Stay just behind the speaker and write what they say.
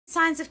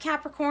Signs of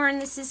Capricorn,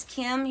 this is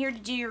Kim here to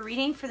do your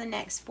reading for the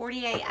next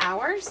 48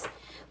 hours.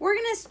 We're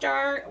going to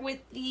start with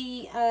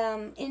the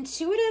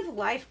Intuitive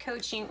Life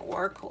Coaching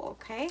Oracle,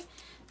 okay?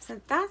 So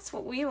that's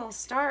what we will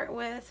start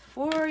with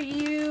for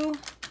you,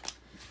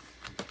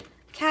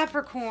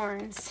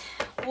 Capricorns.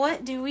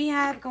 What do we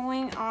have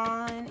going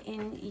on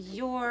in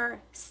your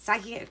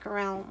psychic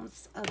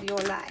realms of your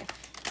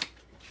life?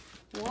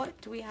 What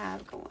do we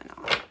have going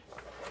on?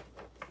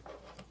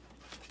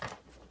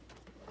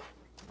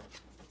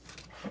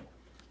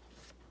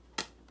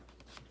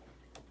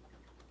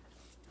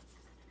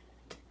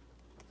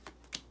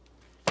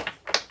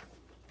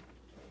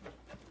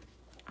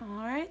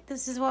 All right,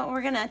 this is what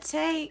we're gonna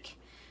take.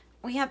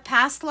 We have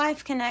past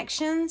life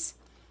connections.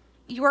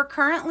 You are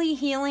currently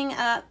healing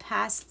up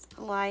past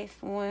life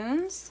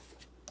wounds.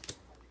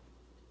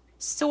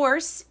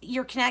 Source,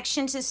 your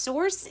connection to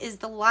Source is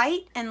the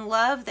light and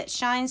love that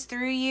shines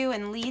through you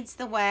and leads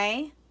the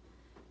way.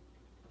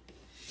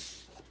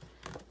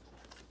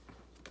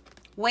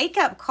 Wake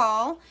up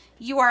call,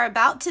 you are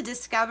about to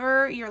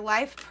discover your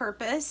life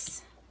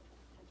purpose.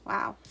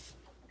 Wow.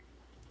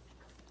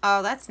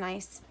 Oh, that's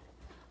nice.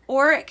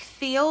 Auric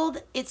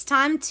field, it's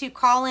time to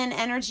call in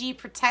energy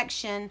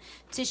protection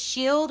to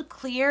shield,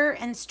 clear,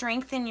 and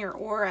strengthen your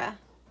aura.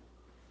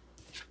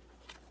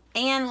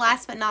 And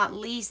last but not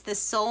least, the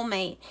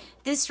soulmate.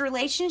 This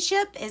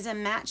relationship is a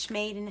match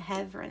made in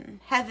heaven.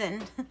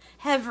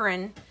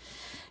 Heaven.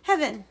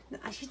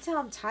 I should tell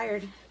I'm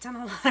tired. I've done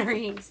a lot of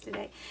readings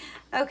today.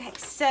 Okay,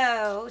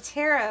 so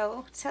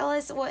Tarot, tell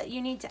us what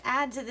you need to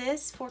add to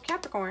this for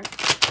Capricorn.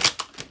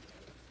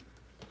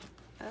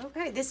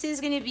 Okay, this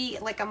is going to be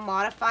like a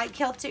modified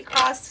Celtic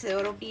cross, so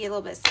it'll be a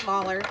little bit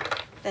smaller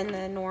than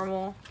the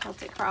normal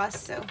Celtic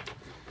cross. So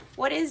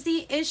what is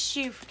the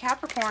issue for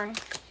Capricorn?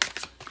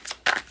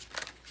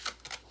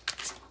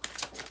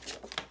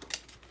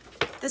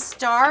 The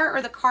Star,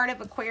 or the card of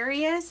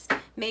Aquarius,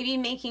 maybe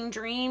making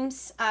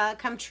dreams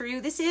come true.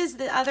 This is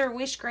the other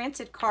wish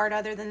granted card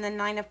other than the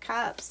Nine of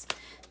Cups.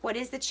 What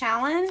is the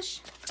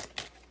challenge?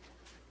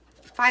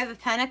 Five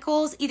of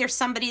Pentacles, either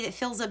somebody that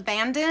feels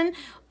abandoned,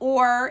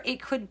 or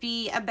it could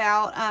be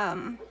about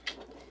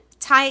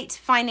tight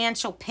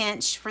financial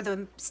pinch for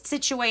the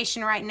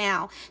situation right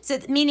now. So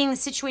meaning the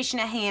situation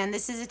at hand.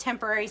 This is a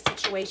temporary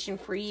situation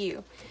for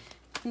you.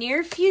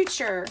 Near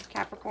future,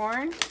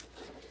 Capricorn,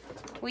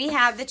 we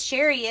have the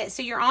Chariot.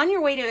 So you're on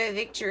your way to a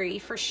victory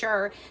for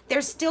sure.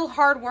 There's still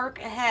hard work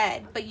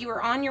ahead, but you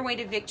are on your way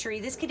to victory.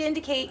 This could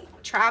indicate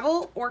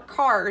travel or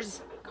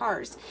cars.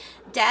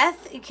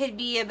 Death, it could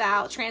be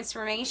about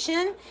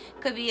transformation,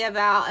 could be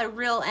about a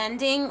real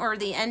ending or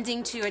the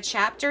ending to a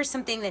chapter,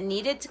 something that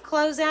needed to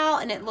close out,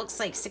 and it looks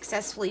like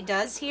successfully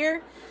does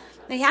here.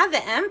 We have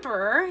the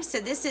Emperor,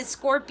 so this is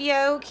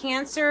Scorpio,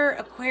 Cancer,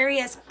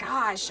 Aquarius,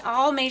 gosh,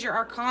 all major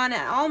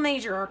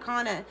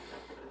arcana.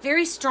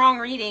 Very strong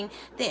reading.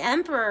 The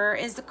Emperor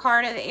is the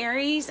card of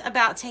Aries,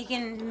 about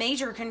taking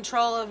major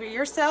control over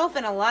yourself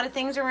and a lot of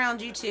things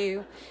around you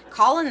too.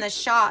 Calling the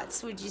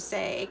shots, would you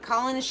say?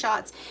 Calling the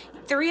shots.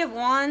 Three of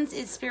Wands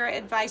is spirit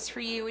advice for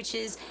you, which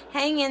is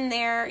hang in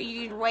there.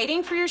 You're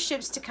waiting for your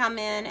ships to come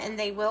in, and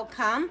they will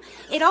come.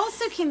 It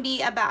also can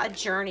be about a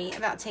journey,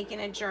 about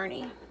taking a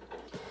journey.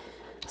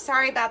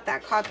 Sorry about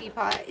that coffee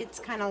pot. It's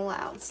kind of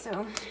loud,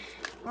 so...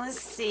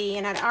 Let's see,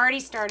 and I'd already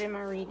started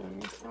my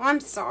reading, so I'm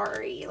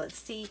sorry. Let's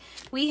see.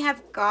 We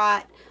have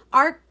got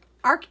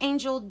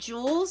Archangel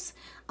Jules,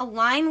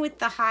 align with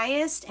the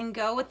highest and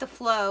go with the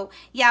flow.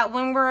 Yeah,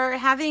 when we're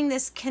having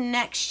this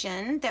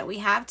connection that we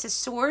have to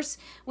Source,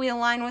 we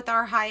align with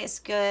our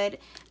highest good,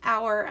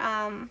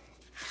 our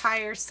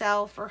higher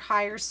self or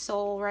higher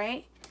soul,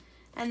 right?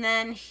 And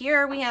then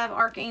here we have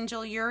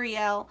Archangel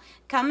Uriel.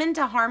 Come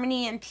into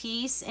harmony and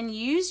peace and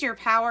use your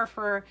power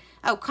for...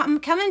 Oh, come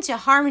into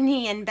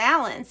harmony and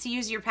balance.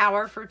 Use your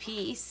power for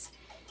peace.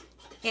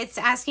 It's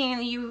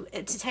asking you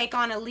to take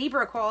on a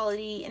Libra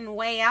quality and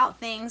weigh out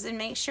things and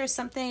make sure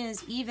something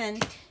is even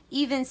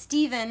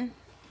Steven,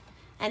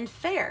 and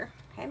fair.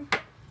 Okay.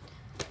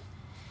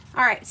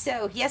 All right,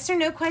 so yes or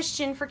no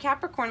question for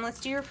Capricorn. Let's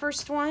do your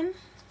first one.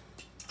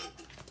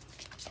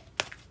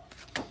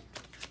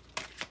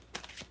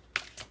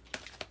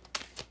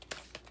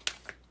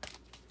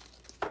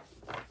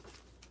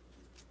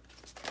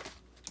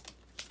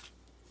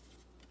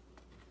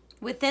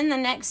 Within the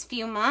next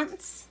few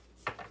months.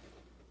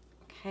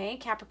 Okay,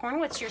 Capricorn,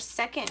 what's your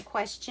second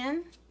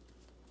question?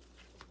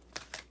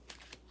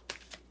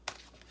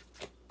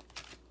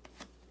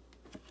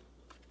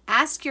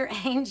 Ask your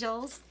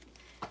angels.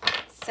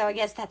 So I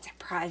guess that's a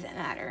private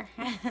matter.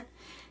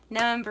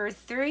 Number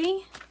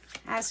 3,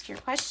 ask your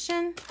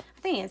question.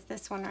 I think it's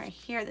this one right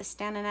here that's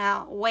standing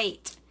out.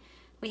 Wait.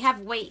 We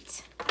have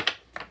wait.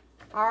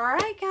 All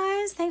right,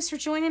 guys, thanks for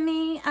joining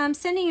me. I'm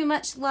sending you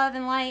much love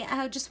and light.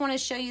 I just want to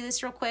show you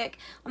this real quick.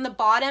 On the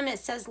bottom, it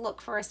says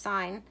look for a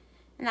sign.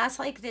 And that's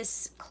like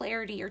this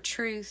clarity or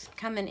truth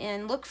coming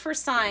in. Look for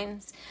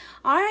signs.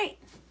 All right,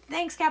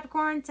 thanks,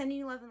 Capricorn. Sending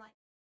you love and light.